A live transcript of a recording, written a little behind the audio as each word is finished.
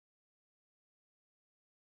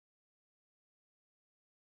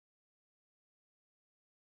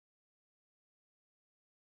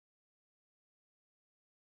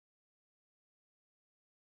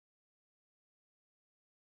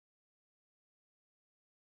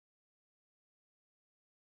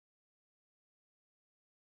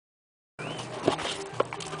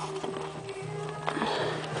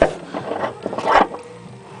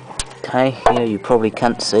Okay, yeah, you probably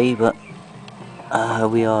can't see, but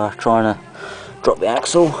we are trying to drop the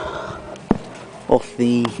axle off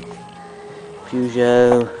the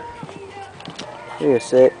Peugeot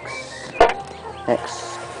 306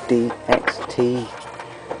 xtdt.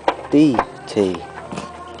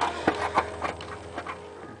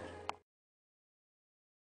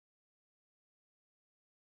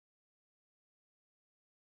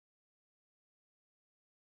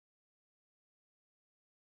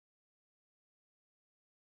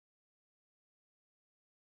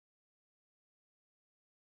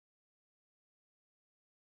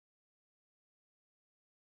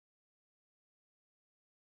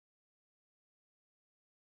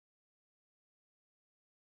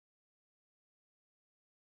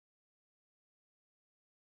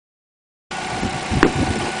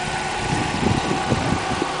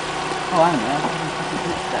 Oh, I don't know.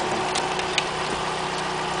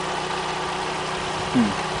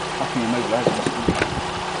 Fucking immobilized.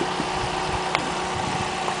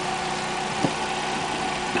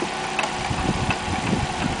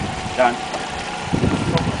 Darren.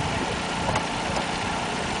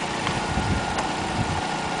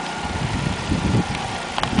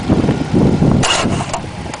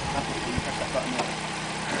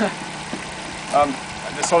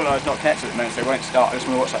 The solenoid's not connected at the moment, so it won't start. I just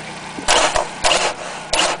want to watch that.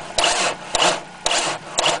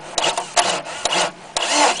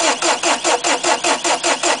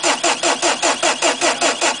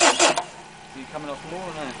 Are you coming off more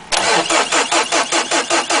or no?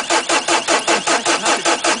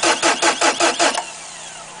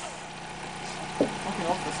 Fucking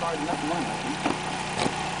off the side and left line, I think.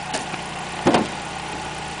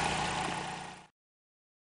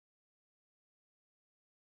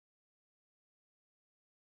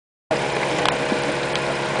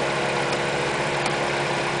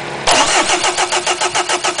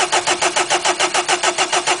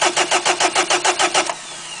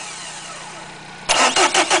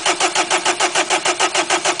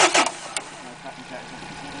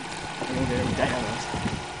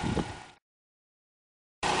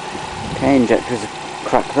 Okay, injectors,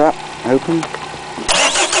 crack that open.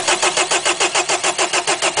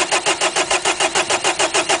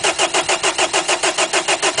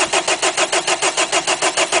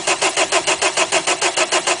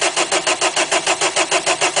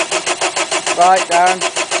 Right, Darren.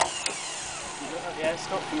 Yeah,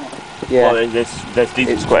 stop for more. Yeah. Well, there's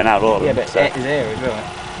diesel squirting out all of Yeah, them. but So. air is air as well.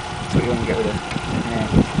 That's what you want to get rid of.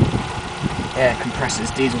 Yeah. Air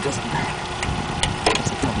compressors, diesel doesn't. That's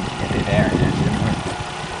the problem. Get a bit of air in there, doesn't work.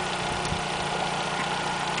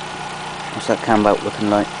 What's that cam belt looking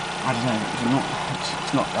like? I don't know.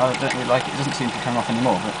 It's not. I don't really like it. It doesn't seem to come off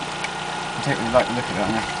anymore. But I don't really like the look of it.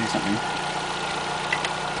 I'm gonna have to do something.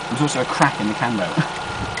 There's also a crack in the cam belt,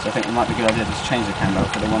 so I think it might be a good idea to just change the cam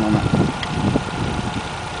belt for the one on that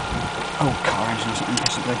old car engine or something,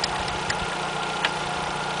 possibly.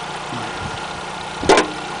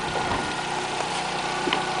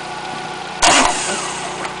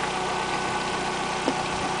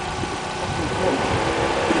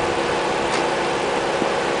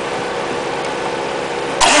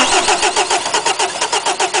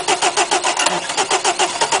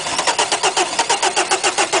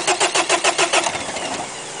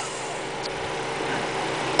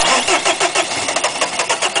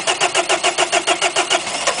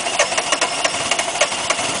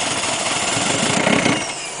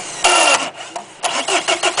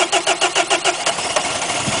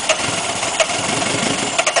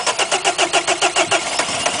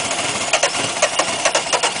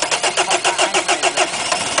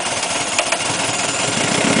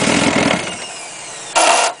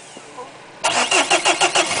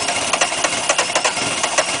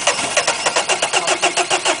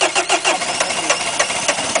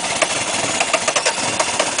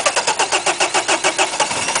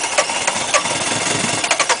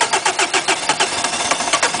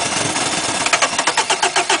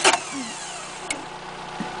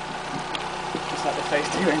 Like the phase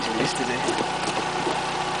 2 engine used to do.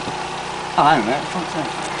 Oh, I don't know, fuck's sake.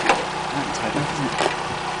 That's tight enough, isn't it?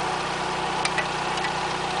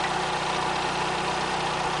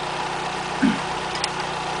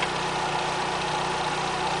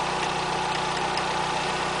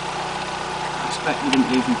 I expect you didn't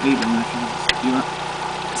leave them bleeding if you were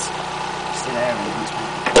still air in it.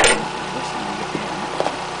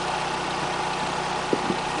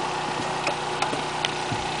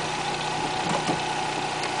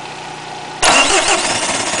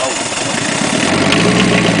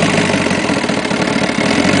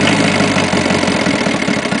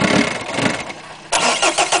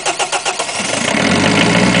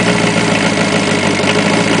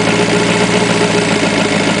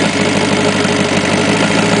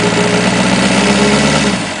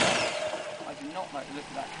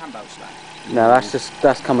 No,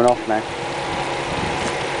 that's coming off now.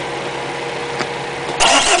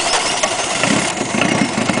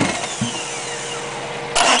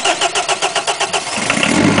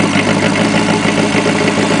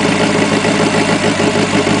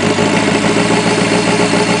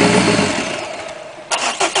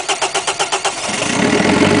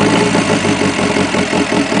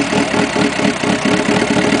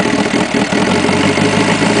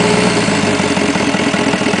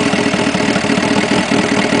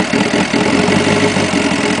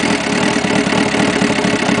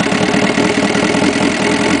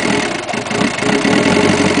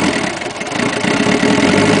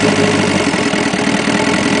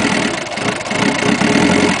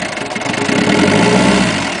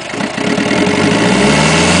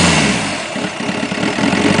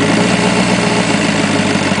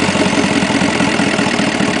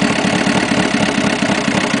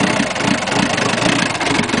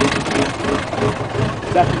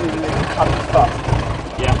 Definitely the pump first.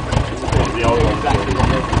 Yeah, it's the old one. Exactly what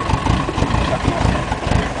they're chucking out here.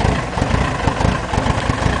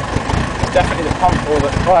 It's definitely the pump or the...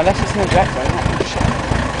 Well, unless it's an injector, I'm not really sure.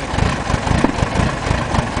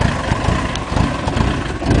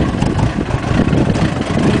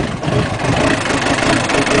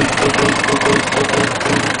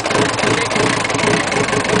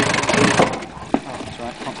 Oh, that's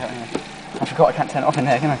right, can't tell anyway. I forgot I can't turn it off in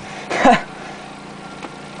there, can I?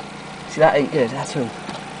 See, that ain't good at all.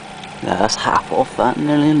 Yeah, that's half off that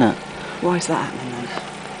nearly, isn't it? Why is that happening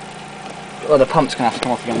then? Well, the pump's going to have to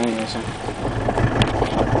come off again anyway, so...